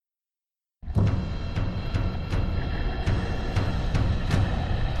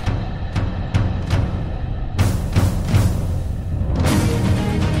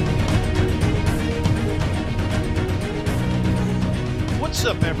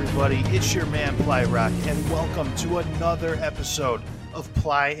everybody? It's your man Ply Rock, and welcome to another episode of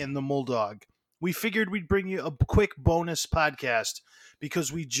Ply and the Mulldog. We figured we'd bring you a quick bonus podcast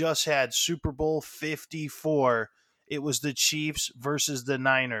because we just had Super Bowl 54. It was the Chiefs versus the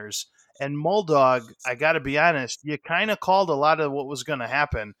Niners. And Mulldog, I got to be honest, you kind of called a lot of what was going to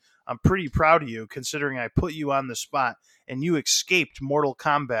happen. I'm pretty proud of you considering I put you on the spot and you escaped Mortal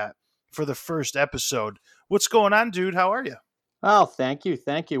Kombat for the first episode. What's going on, dude? How are you? Oh, thank you.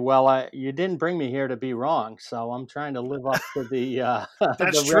 Thank you. Well, you didn't bring me here to be wrong, so I'm trying to live up to the That's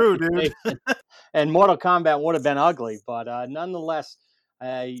the true, dude. reputation. And Mortal Kombat would have been ugly, but nonetheless,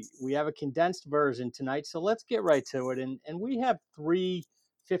 we have a condensed version tonight, so let's get right to it. And we have three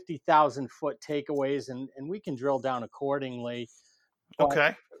 50,000-foot takeaways, and we can drill down accordingly. But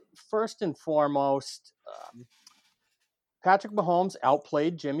Okay. first and foremost, Patrick Mahomes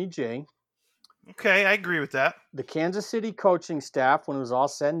outplayed Jimmy G. Okay, I agree with that. The Kansas City coaching staff, when it was all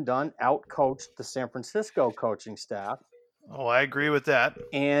said and done, outcoached the San Francisco coaching staff. Oh, I agree with that.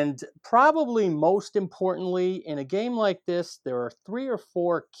 And probably most importantly, in a game like this, there are 3 or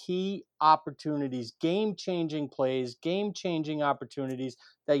 4 key opportunities, game-changing plays, game-changing opportunities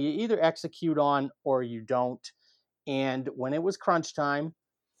that you either execute on or you don't. And when it was crunch time,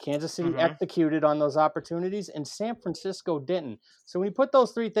 Kansas City executed on those opportunities and San Francisco didn't. So when you put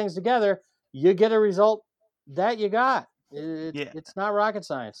those 3 things together, you get a result that you got. It's not rocket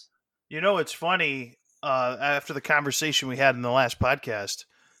science. You know, it's funny. After the conversation we had in the last podcast,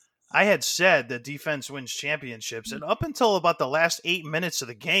 I had said that defense wins championships, and up until about the last 8 minutes of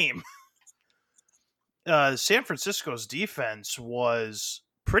the game, San Francisco's defense was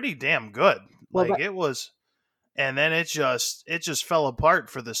pretty damn good. It was, and then it just fell apart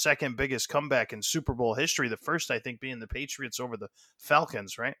for the second biggest comeback in Super Bowl history. The first, I think, being the Patriots over the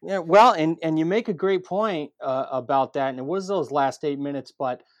Falcons, right? Yeah, well, and you make a great point about that, and it was those last 8 minutes,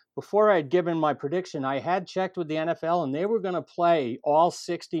 but before I had given my prediction, I had checked with the NFL, and they were going to play all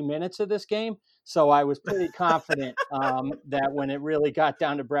 60 minutes of this game. So I was pretty confident that when it really got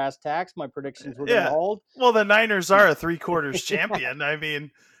down to brass tacks, my predictions were going to hold. Well, the Niners are a 3/4 champion. I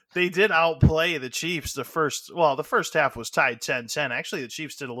mean, they did outplay the Chiefs the first half was tied 10-10. Actually, the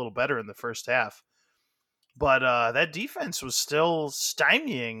Chiefs did a little better in the first half. But that defense was still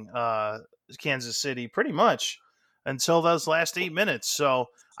stymieing Kansas City pretty much until those last 8 minutes. So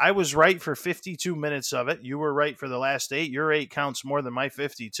I was right for 52 minutes of it. You were right for the last 8. Your 8 counts more than my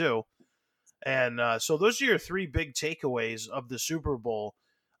 52. And so those are your 3 big takeaways of the Super Bowl.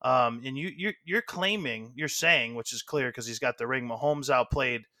 And you're saying, which is clear because he's got the ring, Mahomes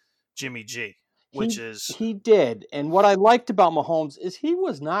outplayed Jimmy G, he did. And what I liked about Mahomes is he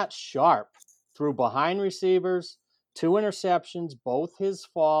was not sharp. Threw behind receivers, 2 interceptions, both his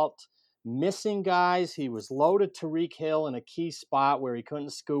fault. Missing guys. He was low to Tyreek Hill in a key spot where he couldn't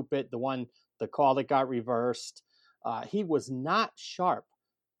scoop it, the call that got reversed. He was not sharp.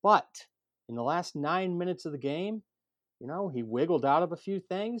 But in the last 9 minutes of the game, he wiggled out of a few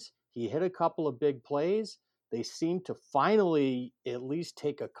things. He hit a couple of big plays. They seemed to finally at least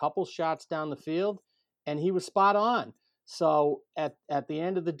take a couple shots down the field, and he was spot on. So at the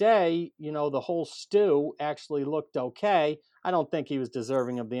end of the day, the whole stew actually looked okay. I don't think he was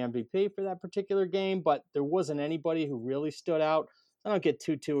deserving of the MVP for that particular game, but there wasn't anybody who really stood out. I don't get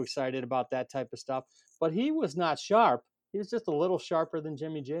too excited about that type of stuff. But he was not sharp. He was just a little sharper than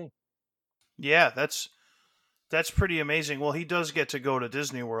Jimmy G. Yeah, that's pretty amazing. Well, he does get to go to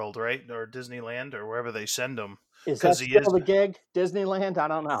Disney World, right? Or Disneyland or wherever they send him. Is that still the gig? Disneyland? I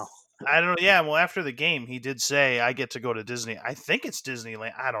don't know. I don't know. Yeah, well, after the game, he did say, I get to go to Disney. I think it's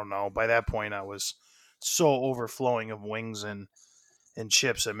Disneyland. I don't know. By that point, I was so overflowing of wings and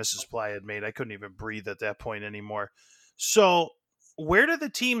chips that Mrs. Ply had made. I couldn't even breathe at that point anymore. So where do the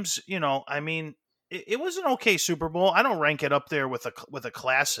teams, I mean, it was an okay Super Bowl. I don't rank it up there with a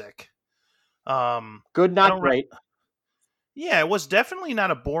classic. Good, not great. Yeah, it was definitely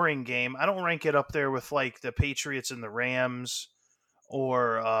not a boring game. I don't rank it up there with like the Patriots and the Rams.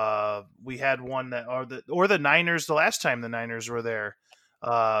 Or we had one that, or the Niners. The last time the Niners were there,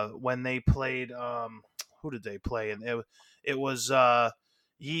 when they played, who did they play? And it was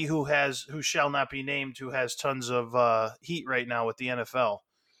he who shall not be named, who has tons of heat right now with the NFL.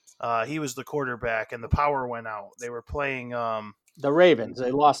 He was the quarterback, and the power went out. They were playing the Ravens.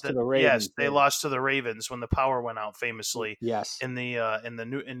 They lost to the Ravens. Yes, they lost to the Ravens when the power went out, famously. Yes, in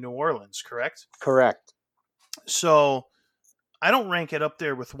New Orleans, correct? Correct. So I don't rank it up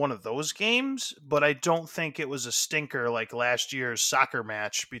there with one of those games, but I don't think it was a stinker like last year's soccer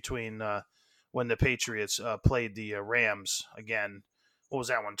match between when the Patriots played the Rams again, what was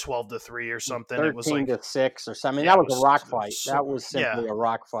that one, 12-3 or something? It was 13-6 or something. yeah, That was a rock fight. so, That was simply a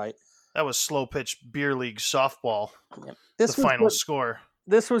rock fight. That was slow pitch beer league softball. Yep. The final score.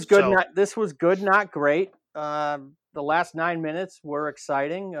 This was good. So, This was good, not great. The last 9 minutes were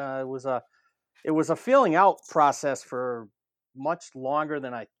exciting. It was a feeling out process for much longer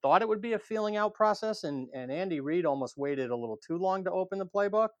than I thought it would be a feeling out process, and Andy Reid almost waited a little too long to open the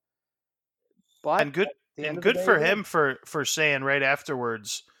playbook. But good for him for saying right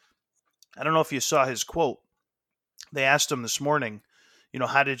afterwards. I don't know if you saw his quote. They asked him this morning,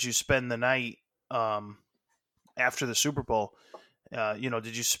 how did you spend the night after the Super Bowl?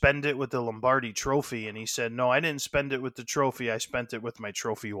 Did you spend it with the Lombardi trophy? And he said, no, I didn't spend it with the trophy. I spent it with my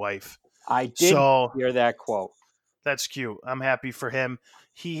trophy wife. I did hear that quote. That's cute. I'm happy for him.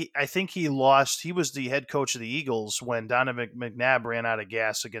 I think he lost. He was the head coach of the Eagles when Donovan McNabb ran out of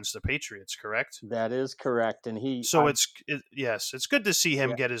gas against the Patriots, correct? That is correct. And it's good to see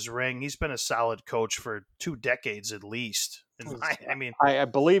him get his ring. He's been a solid coach for 2 decades at least. I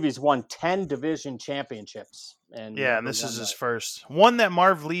believe he's won 10 division championships. And this is his first. One that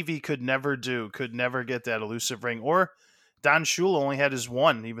Marv Levy could never do, could never get that elusive ring. Or Don Shula only had his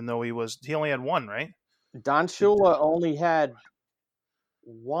one, even though he only had one, right? Don Shula only had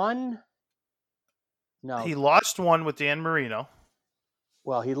one. No, he lost one with Dan Marino.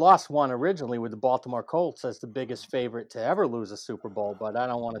 Well, he lost one originally with the Baltimore Colts as the biggest favorite to ever lose a Super Bowl. But I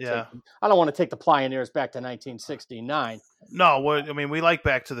don't want to take the Pioneers back to 1969. No, we like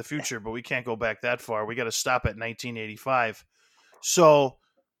Back to the Future, but we can't go back that far. We got to stop at 1985. So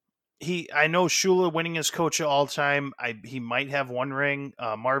I know Shula, winningest coach of all time. He might have one ring.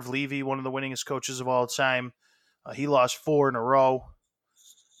 Marv Levy, one of the winningest coaches of all time. He lost 4 in a row.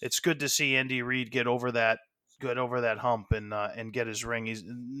 It's good to see Andy Reid get over that hump and get his ring. He's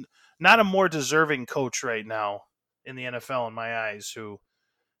not a more deserving coach right now in the NFL in my eyes, who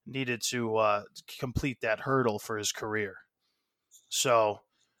needed to complete that hurdle for his career. So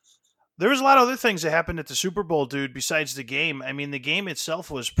there was a lot of other things that happened at the Super Bowl, dude, besides the game. I mean, the game itself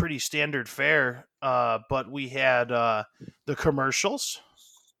was pretty standard fare, but we had the commercials.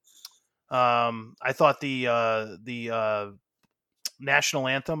 I thought the national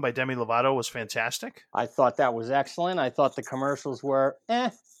anthem by Demi Lovato was fantastic. I thought that was excellent. I thought the commercials were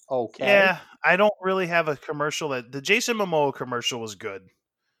okay. Yeah, I don't really have a commercial the Jason Momoa commercial was good,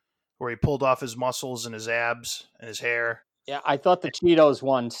 where he pulled off his muscles and his abs and his hair. Yeah, I thought the Cheetos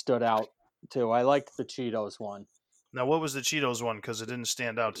one stood out too. I liked the Cheetos one. Now, what was the Cheetos one? Because it didn't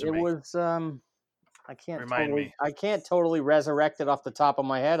stand out to me. It was I can't totally resurrect it off the top of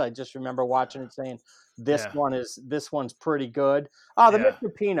my head. I just remember watching it saying this one's pretty good. Oh,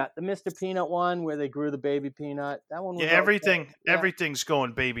 Mr. Peanut. The Mr. Peanut one where they grew the baby peanut. That one was everything's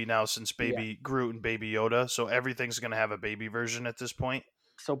going baby now since Baby Groot and Baby Yoda. So everything's going to have a baby version at this point.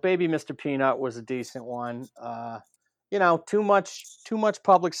 So Baby Mr. Peanut was a decent one. Too much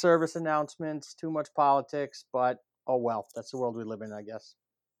public service announcements, too much politics, but oh well, that's the world we live in, I guess.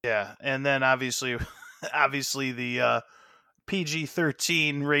 Yeah, and then obviously the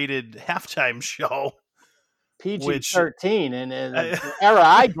PG-13 rated halftime show. PG-13, and in the era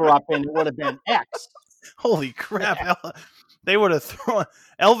I grew up in, it would have been X. Holy crap! Yeah. They would have thrown.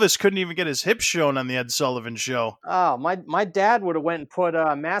 Elvis couldn't even get his hips shown on the Ed Sullivan Show. Oh, my dad would have went and put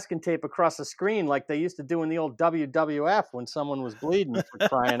masking tape across the screen like they used to do in the old WWF when someone was bleeding, for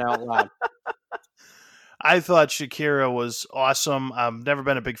crying out loud. I thought Shakira was awesome. I've never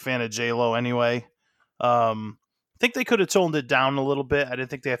been a big fan of J-Lo anyway. I think they could have toned it down a little bit. I didn't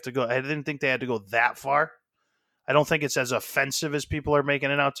think they had to go that far. I don't think it's as offensive as people are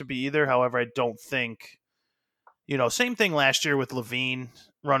making it out to be either. However, I don't think, same thing last year with Levine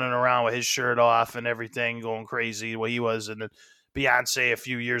running around with his shirt off and everything, going crazy the way he was, and Beyonce a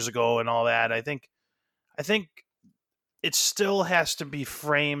few years ago and all that. I think it still has to be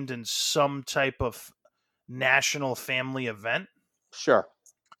framed in some type of national family event. Sure.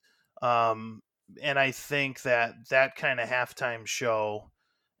 And I think that kind of halftime show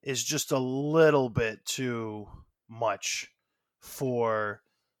is just a little bit too much for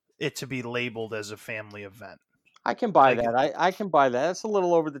it to be labeled as a family event. I can buy that. I can buy that. That's a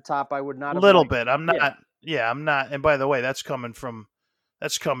little over the top. I would not. A little bit. I'm not. Yeah, I'm not. And by the way, that's coming from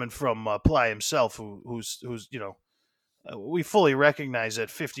Ply himself, who's we fully recognize that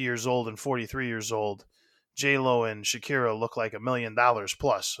 50 years old and 43 years old, J-Lo and Shakira look like $1 million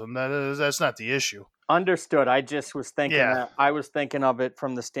plus, and that's not the issue. Understood. I just was thinking. I was thinking of it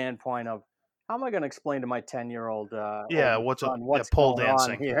from the standpoint of how am I going to explain to my 10-year-old? What's pole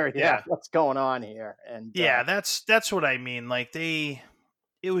dancing here? Yeah, what's going on here? And that's what I mean. Like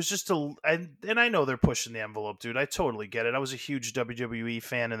it was just and I know they're pushing the envelope, dude. I totally get it. I was a huge WWE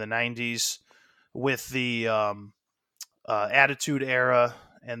fan in the '90s with the Attitude Era,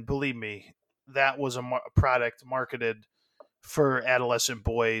 and believe me, that was a product marketed for adolescent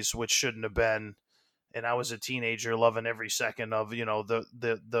boys, which shouldn't have been. And I was a teenager, loving every second of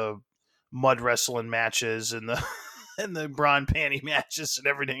the mud wrestling matches and the and the brawn panty matches and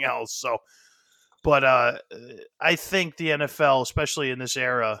everything else. So, but I think the NFL, especially in this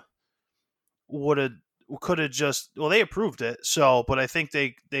era, could have just, well, they approved it. So, but I think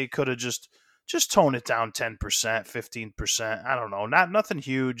they could have just toned it down 10%, 15%. I don't know, nothing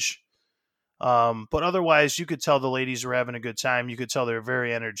huge. But otherwise, you could tell the ladies were having a good time. You could tell they were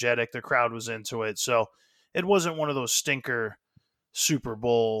very energetic. The crowd was into it. So it wasn't one of those stinker Super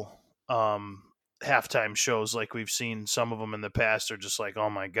Bowl halftime shows like we've seen some of them in the past. Are just like, oh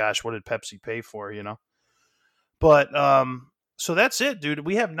my gosh, what did Pepsi pay for? But so that's it, dude.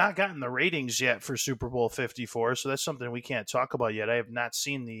 We have not gotten the ratings yet for Super Bowl 54, so that's something we can't talk about yet. I have not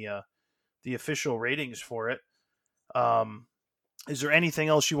seen the official ratings for it. Is there anything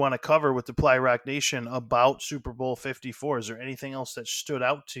else you want to cover with the Ply Rock Nation about Super Bowl 54? Is there anything else that stood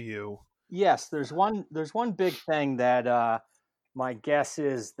out to you? Yes, there's one big thing that my guess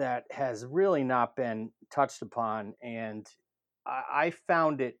is that has really not been touched upon, and I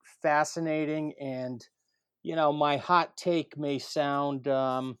found it fascinating. And my hot take may sound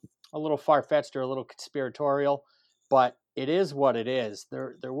a little far-fetched or a little conspiratorial, but it is what it is.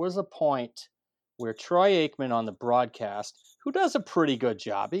 There was a point where Troy Aikman on the broadcast, who does a pretty good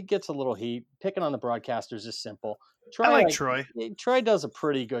job, he gets a little heat. Picking on the broadcasters is simple. Troy. Troy does a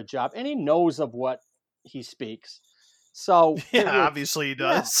pretty good job, and he knows of what he speaks. So yeah, obviously he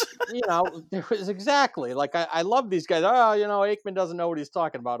does. There was exactly like I love these guys. Oh, Aikman doesn't know what he's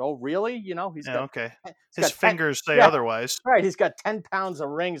talking about. Oh, really? He's got okay. His fingers say otherwise. Right, he's got 10 pounds of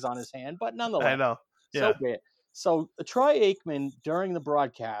rings on his hand, but nonetheless, I know. Yeah. So be it. So Troy Aikman during the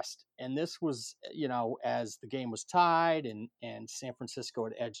broadcast, and this was as the game was tied and San Francisco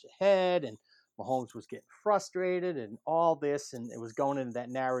had edged ahead, and Mahomes was getting frustrated and all this, and it was going into that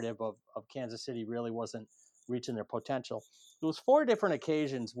narrative of Kansas City really wasn't reaching their potential. There was 4 different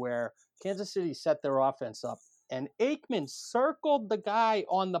occasions where Kansas City set their offense up, and Aikman circled the guy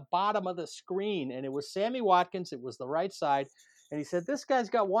on the bottom of the screen, and it was Sammy Watkins. It was the right side. And he said, this guy's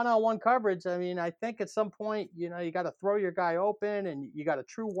got one-on-one coverage. I mean, I think at some point, you got to throw your guy open, and you got a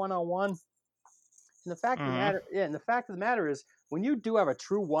true one-on-one. And the fact of the matter is, when you do have a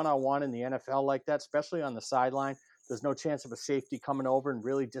true one-on-one in the NFL like that, especially on the sideline, there's no chance of a safety coming over and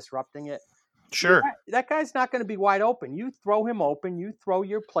really disrupting it. Sure. That guy's not going to be wide open. You throw him open, you throw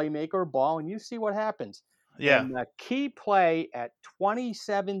your playmaker a ball, and you see what happens. Yeah. And the key play at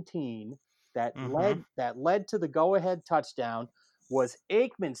 2017 that led to the go-ahead touchdown was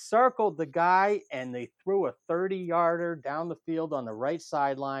Aikman circled the guy, and they threw a 30-yarder down the field on the right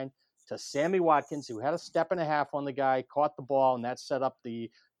sideline to Sammy Watkins, who had a step and a half on the guy, caught the ball, and that set up the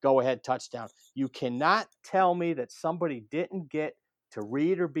go-ahead touchdown. You cannot tell me that somebody didn't get to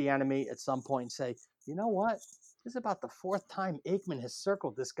read or be enemy at some point and say, you know what? This is about the 4th time Aikman has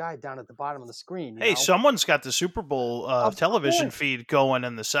circled this guy down at the bottom of the screen. Hey, someone's got the Super Bowl television feed going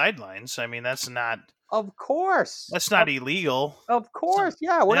in the sidelines. I mean, that's not... Of course. That's not illegal. Of course.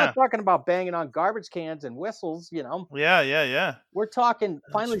 Yeah. We're not talking about banging on garbage cans and whistles, Yeah. We're talking,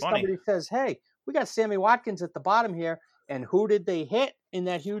 finally somebody says, hey, we got Sammy Watkins at the bottom here. And who did they hit in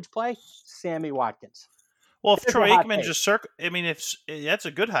that huge play? Sammy Watkins. Well, if Troy Aikman just that's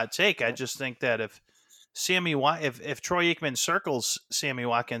a good hot take. I just think that if Troy Aikman circles Sammy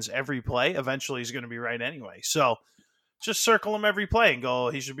Watkins every play, eventually he's going to be right anyway. So just circle him every play and go,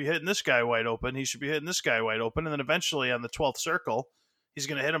 he should be hitting this guy wide open. He should be hitting this guy wide open. And then eventually on the 12th circle, he's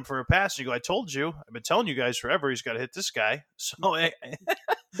going to hit him for a pass. And you go, I told you. I've been telling you guys forever he's got to hit this guy. So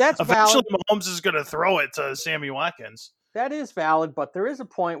that's eventually valid. Mahomes is going to throw it to Sammy Watkins. That is valid, but there is a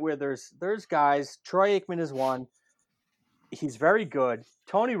point where there's guys. Troy Aikman is one. He's very good.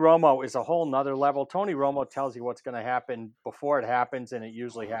 Tony Romo is a whole nother level. Tony Romo tells you what's going to happen before it happens, and it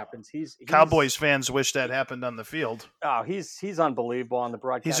usually happens. He's Cowboys fans wish that happened on the field. Oh, he's unbelievable on the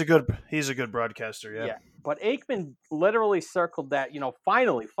broadcast. He's a good broadcaster, yeah. But Aikman literally circled that,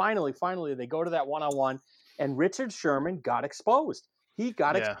 finally, they go to that one-on-one, and Richard Sherman got exposed. He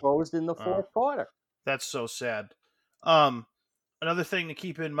got exposed in the 4th quarter. That's so sad. Another thing to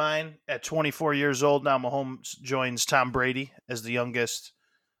keep in mind, at 24 years old now, Mahomes joins Tom Brady as the youngest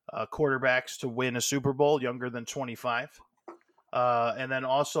quarterbacks to win a Super Bowl, younger than 25. And then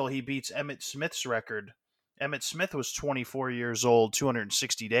also he beats Emmitt Smith's record. Emmitt Smith was 24 years old,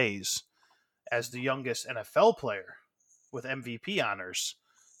 260 days, as the youngest NFL player with MVP honors.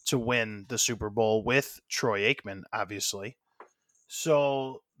 to win the Super Bowl with Troy Aikman, obviously.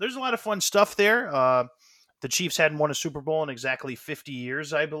 So there's a lot of fun stuff there. The Chiefs hadn't won a Super Bowl in exactly 50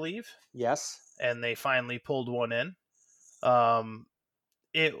 years, I believe, Yes. and they finally pulled one in. Um,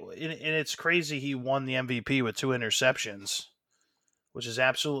 and it's crazy he won the MVP with 2 interceptions, which is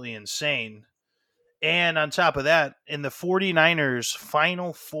absolutely insane. And on top of that, in the 49ers'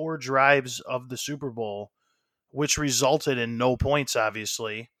 final 4 drives of the Super Bowl, which resulted in no points,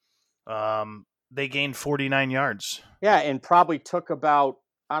 obviously, they gained 49 yards. Yeah, and probably took about,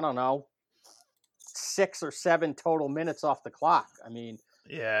 I don't know, 6 or 7 total minutes off the clock. I mean,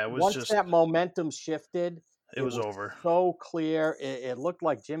 Yeah, it was once just, that momentum shifted, it it was was over. so clear. It looked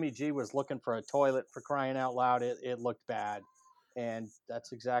like Jimmy G was looking for a toilet, for crying out loud. It looked bad. And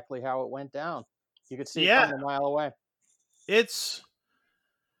that's exactly how it went down. You could see it Yeah, coming a mile away. it's,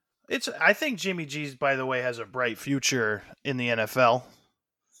 I think Jimmy G's, by the way, has a bright future in the NFL.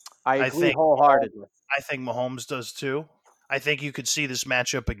 I I agree think wholeheartedly. I think Mahomes does too. I think you could see this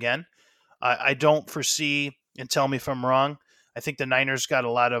matchup again. I don't foresee, and tell me if I'm wrong, I think the Niners got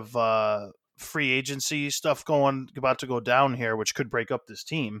a lot of free agency stuff about to go down here, which could break up this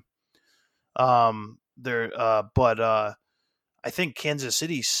team. But I think Kansas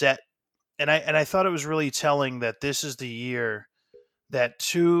City set, and I thought it was really telling that this is the year that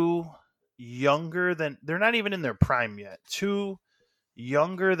two younger than, they're not even in their prime yet, two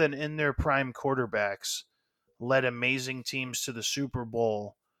younger than in their prime quarterbacks led amazing teams to the Super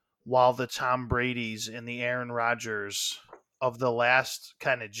Bowl, while the Tom Brady's and the Aaron Rodgers of the last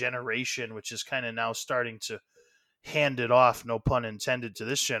kind of generation, which is kind of now starting to hand it off, no pun intended, to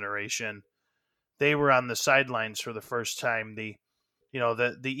this generation, they were on the sidelines for the first time. The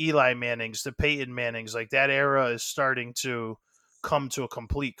Eli Mannings, the Peyton Mannings, like that era is starting to come to a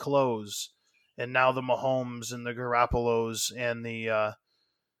complete close. And now the Mahomes and the Garoppolos and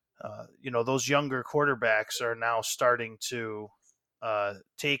those younger quarterbacks are now starting to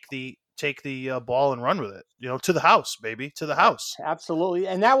take the ball and run with it. To the house, baby, to the house. Absolutely.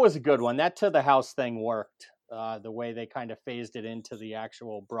 And that was a good one. That to the house thing worked. The way they kind of phased it into the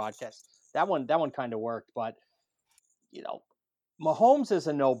actual broadcast. That one kind of worked. But, you know, Mahomes is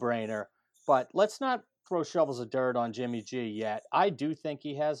a no-brainer, but let's not throw shovels of dirt on Jimmy G yet. I do think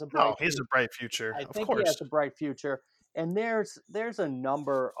he has a bright No, he has a bright future, I of think he has course. a bright future. And there's a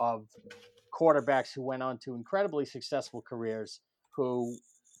number of quarterbacks who went on to incredibly successful careers who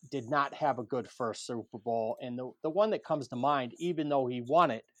did not have a good first Super Bowl. And the one that comes to mind, even though he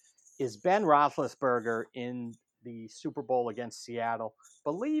won it, is Ben Roethlisberger in the Super Bowl against Seattle.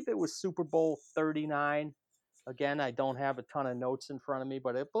 Believe it was Super Bowl 39. Again, I don't have a ton of notes in front of me,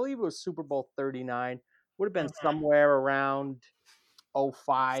 but I believe it was Super Bowl 39. Would have been somewhere around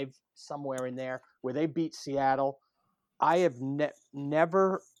 05, somewhere in there, where they beat Seattle. I have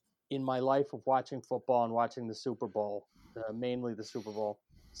never in my life of watching football and watching the Super Bowl, mainly the Super Bowl,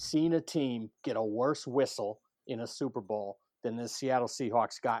 seen a team get a worse whistle in a Super Bowl than the Seattle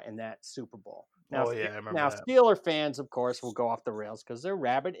Seahawks got in that Super Bowl. Now, Oh yeah, I remember now that. Steeler fans, of course, will go off the rails because they're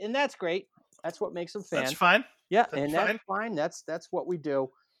rabid, and that's great. That's what makes them That's fans. fine. Yeah, That's and fine. that's fine. That's what we do.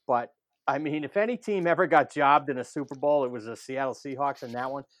 But I mean, if any team ever got jobbed in a Super Bowl, it was the Seattle Seahawks in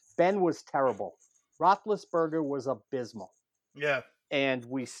that one. Ben was terrible. Roethlisberger was abysmal. Yeah. And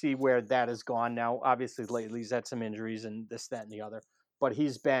we see where that has gone now. Obviously, lately he's had some injuries and this, that, and the other. But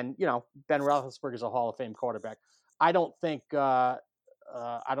he's been, Ben Roethlisberger is a Hall of Fame quarterback. I don't think that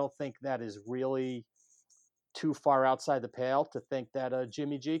is really too far outside the pale to think that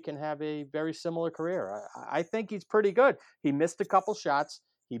Jimmy G can have a very similar career. I think he's pretty good. He missed a couple shots.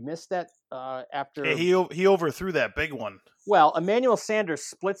 He missed that after. Yeah, he overthrew that big one. Well, Emmanuel Sanders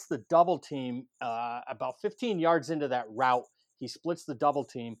splits the double team about 15 yards into that route. He splits the double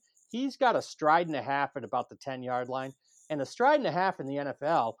team. He's got a stride and a half at about the 10-yard line. And a stride and a half in the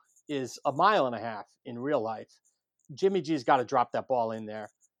NFL is a mile and a half in real life. Jimmy G's got to drop that ball in there.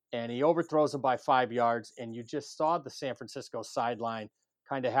 And he overthrows him by 5 yards. And you just saw the San Francisco sideline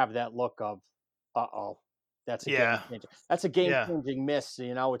kind of have that look of, uh-oh, that's a game changer. That's a game-changing miss.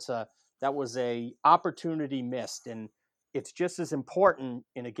 That was a opportunity missed. And it's just as important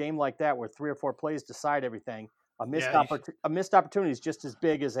in a game like that where 3 or 4 plays decide everything. A missed opportunity is just as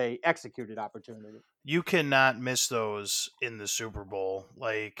big as a executed opportunity. You cannot miss those in the Super Bowl.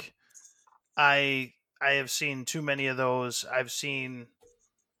 Like I have seen too many of those. I've seen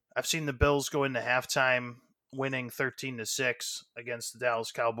the Bills go into halftime winning 13-6 against the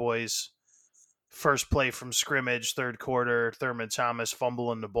Dallas Cowboys. First play from scrimmage, third quarter, Thurman Thomas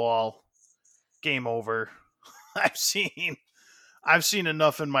fumbling the ball. Game over. I've seen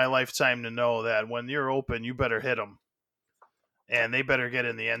enough in my lifetime to know that when you're open, you better hit them. and they better get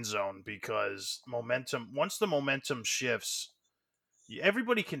in the end zone because once the momentum shifts,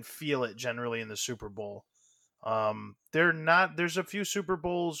 everybody can feel it generally in the Super Bowl. There's a few Super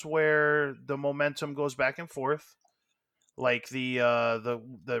Bowls where the momentum goes back and forth. Like the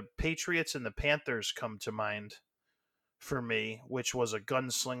Patriots and the Panthers come to mind for me, which was a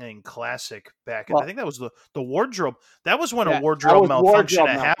gunslinging classic back. I think that was the wardrobe. That was when a wardrobe malfunction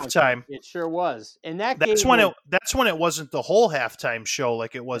at halftime. It sure was. And that's when it wasn't the whole halftime show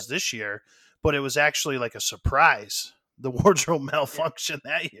like it was this year, but it was actually like a surprise. The wardrobe malfunction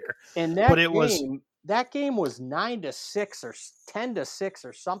that year. And that game was 9-6 or 10-6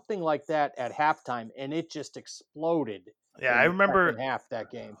 or something like that at halftime, and it just exploded. Yeah, I remember half that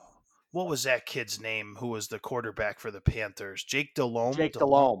game. What was that kid's name who was the quarterback for the Panthers? Jake Delhomme? Jake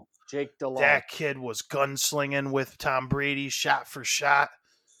Delhomme. That kid was gunslinging with Tom Brady shot for shot,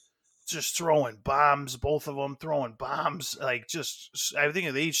 just throwing bombs, both of them throwing bombs. Like, I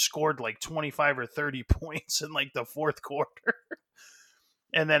think they each scored like 25 or 30 points in like the fourth quarter.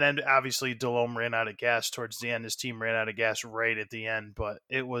 And then obviously Delhomme ran out of gas towards the end. His team ran out of gas right at the end, but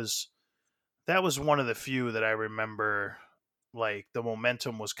that was one of the few that I remember. Like the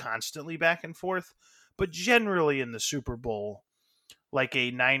momentum was constantly back and forth, but generally in the Super Bowl, like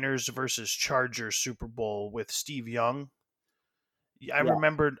a Niners versus Chargers Super Bowl with Steve Young, I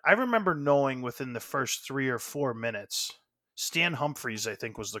remember knowing within the first 3 or 4 minutes, Stan Humphries, I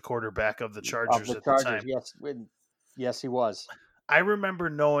think, was the quarterback of the Chargers at the time. Yes, he was. I remember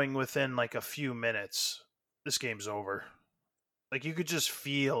knowing within like a few minutes, this game's over. Like you could just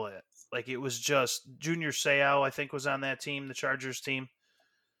feel it. Like it was just Junior Seau, I think, was on that team, the Chargers team.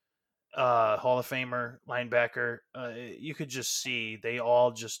 Hall of Famer, linebacker. You could just see they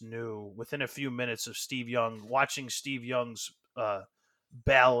all just knew within a few minutes of Steve Young, watching Steve Young's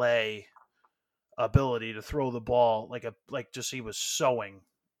ballet ability to throw the ball like just he was sewing.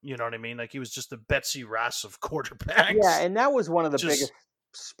 You know what I mean? Like he was just the Betsy Ross of quarterbacks. Yeah, and that was one of the biggest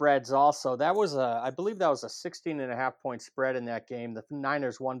spreads also. That was I believe that was a 16.5 point spread in that game. The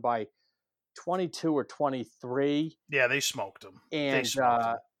Niners won by 22 or 23. Yeah, they smoked them.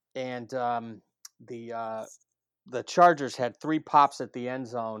 The Chargers had 3 pops at the end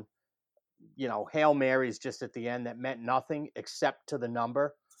zone. Hail Marys just at the end that meant nothing except to the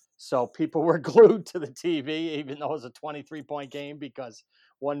number. So people were glued to the TV, even though it was a 23-point game, because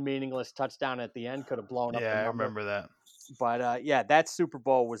one meaningless touchdown at the end could have blown up the number. Yeah, I remember that. But that Super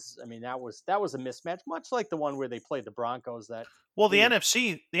Bowl was a mismatch, much like the one where they played the Broncos. The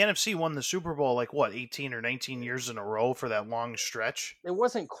NFC won the Super Bowl 18 or 19 years in a row for that long stretch. It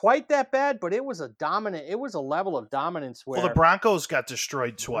wasn't quite that bad, but it was a level of dominance where the Broncos got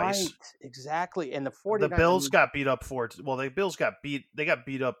destroyed twice. Right, exactly. And the Bills got beat up the Bills got beat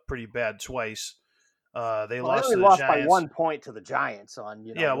up pretty bad twice. They lost to the Giants by 1 point to the Giants on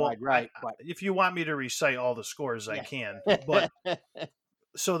right. But if you want me to recite all the scores, I can. But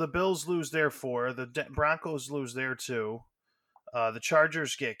so the Bills lose their 4, the Broncos lose their 2, the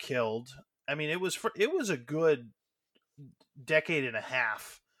Chargers get killed. I mean, it was a good decade and a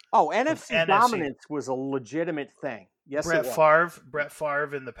half. Oh, NFC dominance was a legitimate thing. Yes, Brett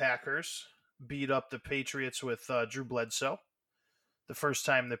Favre and the Packers beat up the Patriots with Drew Bledsoe. The first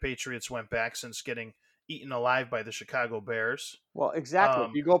time the Patriots went back since getting eaten alive by the Chicago Bears. Well, exactly.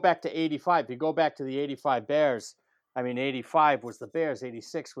 If you go back to 85, if you go back to the 85 Bears, 85 was the Bears,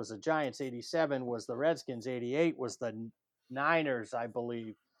 86 was the Giants, 87 was the Redskins, 88 was the Niners, I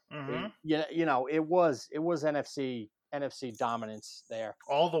believe. Mm-hmm. It was NFC dominance there.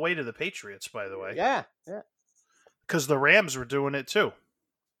 All the way to the Patriots, by the way. Yeah. Because the Rams were doing it too.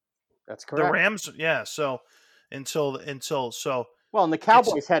 That's correct. The Rams, yeah. So well, and the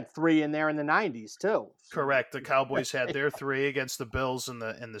Cowboys had 3 in there in the 90s too. Correct. The Cowboys had their 3 against the Bills and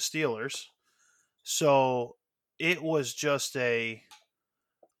the Steelers. So it was just a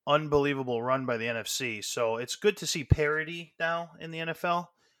unbelievable run by the NFC. So it's good to see parity now in the NFL.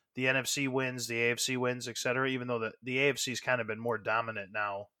 The NFC wins, the AFC wins, etc. Even though the AFC's kind of been more dominant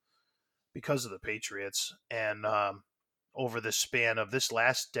now because of the Patriots and over the span of this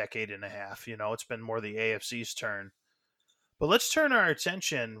last decade and a half, it's been more the AFC's turn. But let's turn our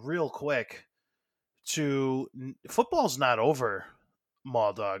attention real quick to football's not over,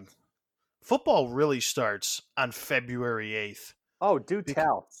 Maw Dog. Football really starts on February 8th. Oh, do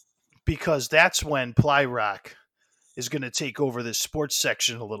tell. Because that's when Ply Rock is going to take over this sports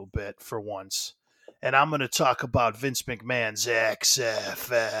section a little bit for once. And I'm going to talk about Vince McMahon's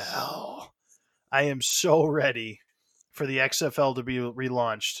XFL. I am so ready for the XFL to be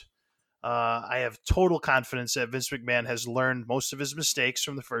relaunched. I have total confidence that Vince McMahon has learned most of his mistakes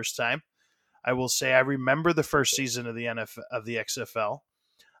from the first time. I will say I remember the first season of the XFL.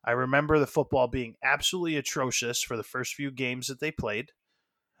 I remember the football being absolutely atrocious for the first few games that they played.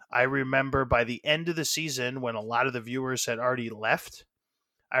 I remember by the end of the season, when a lot of the viewers had already left,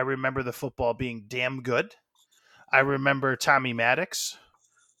 I remember the football being damn good. I remember Tommy Maddox,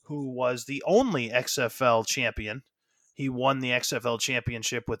 who was the only XFL champion. He won the XFL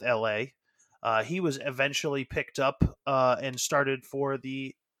championship with LA. He was eventually picked up and started for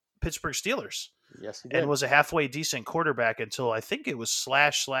the Pittsburgh Steelers. Yes, he did. And was a halfway decent quarterback until I think it was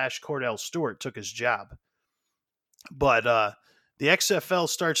slash Cordell Stewart took his job. But the XFL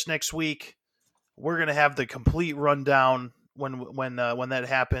starts next week. We're going to have the complete rundown when that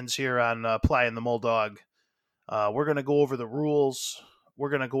happens here on Ply and the Mulldog. We're going to go over the rules. We're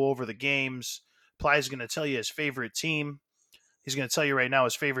going to go over the games. Ply's going to tell you his favorite team. He's going to tell you right now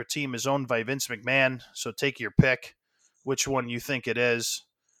his favorite team is owned by Vince McMahon. So take your pick, which one you think it is.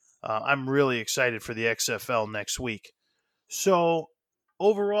 I'm really excited for the XFL next week. So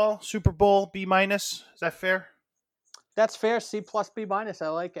overall, Super Bowl B-. Is that fair? That's fair. C+, B-. I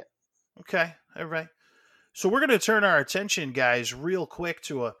like it. Okay. All right. So we're going to turn our attention, guys, real quick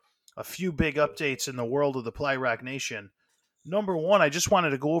to a few big updates in the world of the Ply Rock Nation. Number one, I just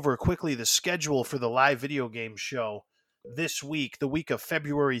wanted to go over quickly the schedule for the live video game show this week, the week of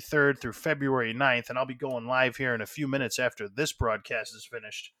February 3rd through February 9th, and I'll be going live here in a few minutes after this broadcast is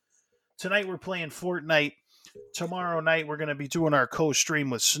finished. Tonight we're playing Fortnite. Tomorrow night we're going to be doing our co-stream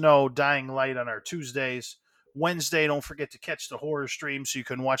with Snow, Dying Light on our Tuesdays. Wednesday, don't forget to catch the horror stream so you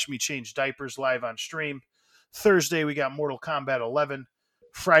can watch me change diapers live on stream. Thursday, we got Mortal Kombat 11.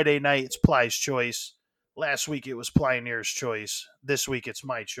 Friday night, it's Ply's Choice. Last week, it was Pioneer's Choice. This week, it's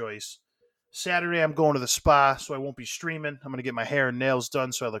my choice. Saturday, I'm going to the spa, so I won't be streaming. I'm going to get my hair and nails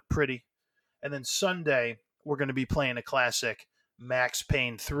done so I look pretty. And then Sunday, we're going to be playing a classic, Max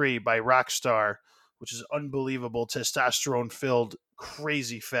Payne 3 by Rockstar, which is unbelievable, testosterone-filled,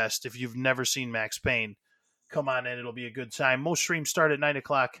 crazy fest. If you've never seen Max Payne, come on in. It'll be a good time. Most streams start at 9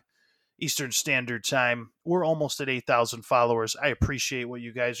 o'clock Eastern Standard Time. We're almost at 8,000 followers. I appreciate what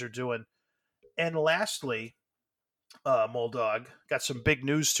you guys are doing. And lastly, Mulldog, got some big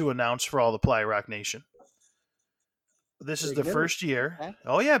news to announce for all the Ply Rock Nation. This is the first year. Okay.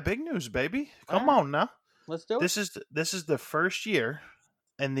 Oh, yeah, big news, baby. Come on now. Let's do it. This is the first year,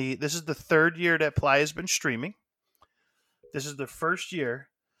 and this is the third year that Ply has been streaming. This is the first year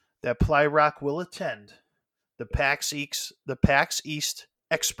that Ply Rock will attend the PAX East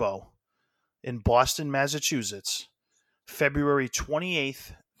Expo in Boston, Massachusetts, February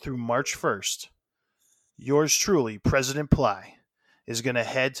 28th through March 1st. Yours truly, President Ply, is going to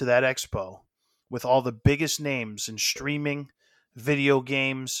head to that expo with all the biggest names in streaming, video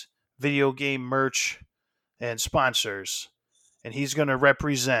games, video game merch, and sponsors. And he's going to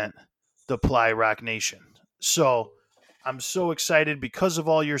represent the Ply Rock Nation. So I'm so excited because of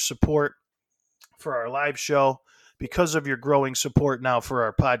all your support for our live show, because of your growing support now for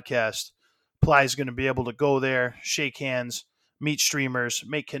our podcast. Ply is going to be able to go there, shake hands, meet streamers,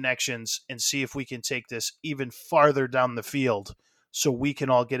 make connections, and see if we can take this even farther down the field so we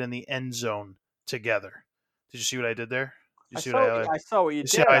can all get in the end zone together. Did you see what I did there? I saw what you did.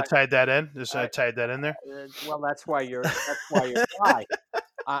 See how I tied that in? I tied that in there? Well, that's why you're Ply.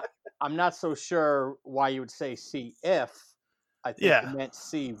 I'm not so sure why you would say see if. I think you meant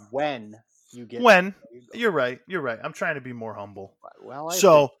see when you get. When. You're right. I'm trying to be more humble.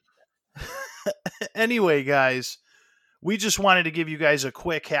 Well, anyway, guys, we just wanted to give you guys a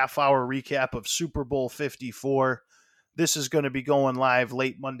quick half-hour recap of Super Bowl 54. This is going to be going live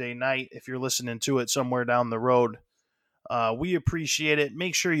late Monday night if you're listening to it somewhere down the road. We appreciate it.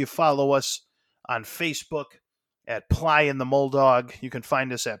 Make sure you follow us on Facebook at Ply and the Mulldog. You can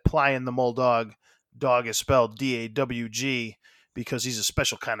find us at Ply and the Mulldog. Dog is spelled D-A-W-G because he's a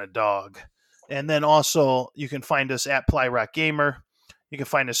special kind of dog. And then also you can find us at Ply Rock Gamer. You can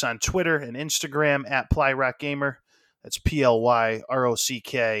find us on Twitter and Instagram at Ply Rock Gamer. That's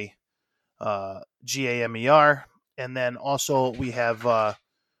PLYROCKGAMER. And then also we have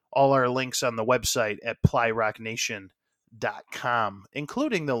all our links on the website at plyrocknation.com,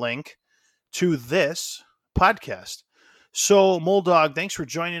 including the link to this podcast. So, Mulldog, thanks for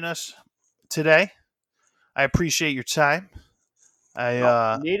joining us today. I appreciate your time.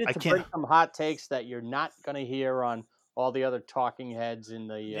 I needed to bring some hot takes that you're not going to hear on all the other talking heads in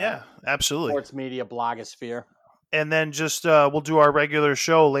the absolutely sports media blogosphere. And then just we'll do our regular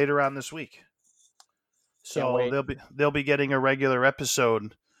show later on this week. So they'll be getting a regular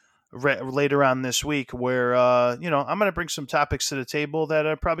episode later on this week where I'm going to bring some topics to the table that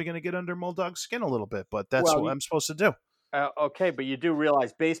are probably going to get under Mulldog's skin a little bit, but that's what I'm supposed to do. Okay, but you do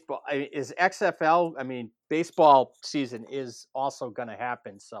realize baseball is XFL. I mean, baseball season is also going to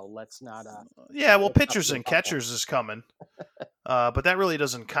happen. So let's not. Yeah, well, pitchers and catchers is coming, but that really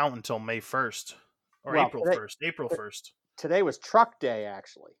doesn't count until May 1st or Well, April 1st. April 1st. Today was Truck Day,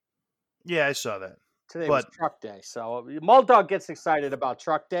 actually. Yeah, I saw that. Today was Truck Day, so Muldog gets excited about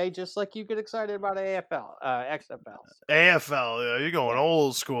Truck Day, just like you get excited about XFL. AFL, yeah, you're going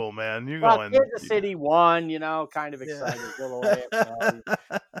old school, man. You're going. Kansas City won, kind of excited. Little AFL.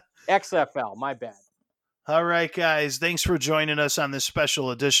 XFL, my bad. All right, guys. Thanks for joining us on this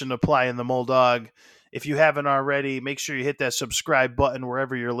special edition of Plying the Muldog. If you haven't already, make sure you hit that subscribe button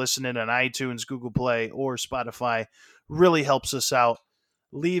wherever you're listening on iTunes, Google Play, or Spotify. Really helps us out.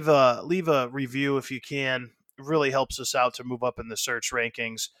 Leave a review if you can. It really helps us out to move up in the search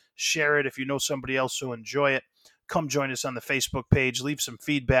rankings. Share it if you know somebody else who enjoy it. Come join us on the Facebook page. Leave some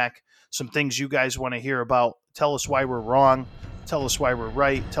feedback, some things you guys want to hear about. Tell us why we're wrong. Tell us why we're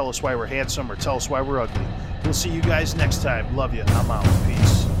right. Tell us why we're handsome, or tell us why we're ugly. We'll see you guys next time. Love you. I'm out.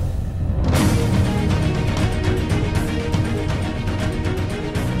 Peace.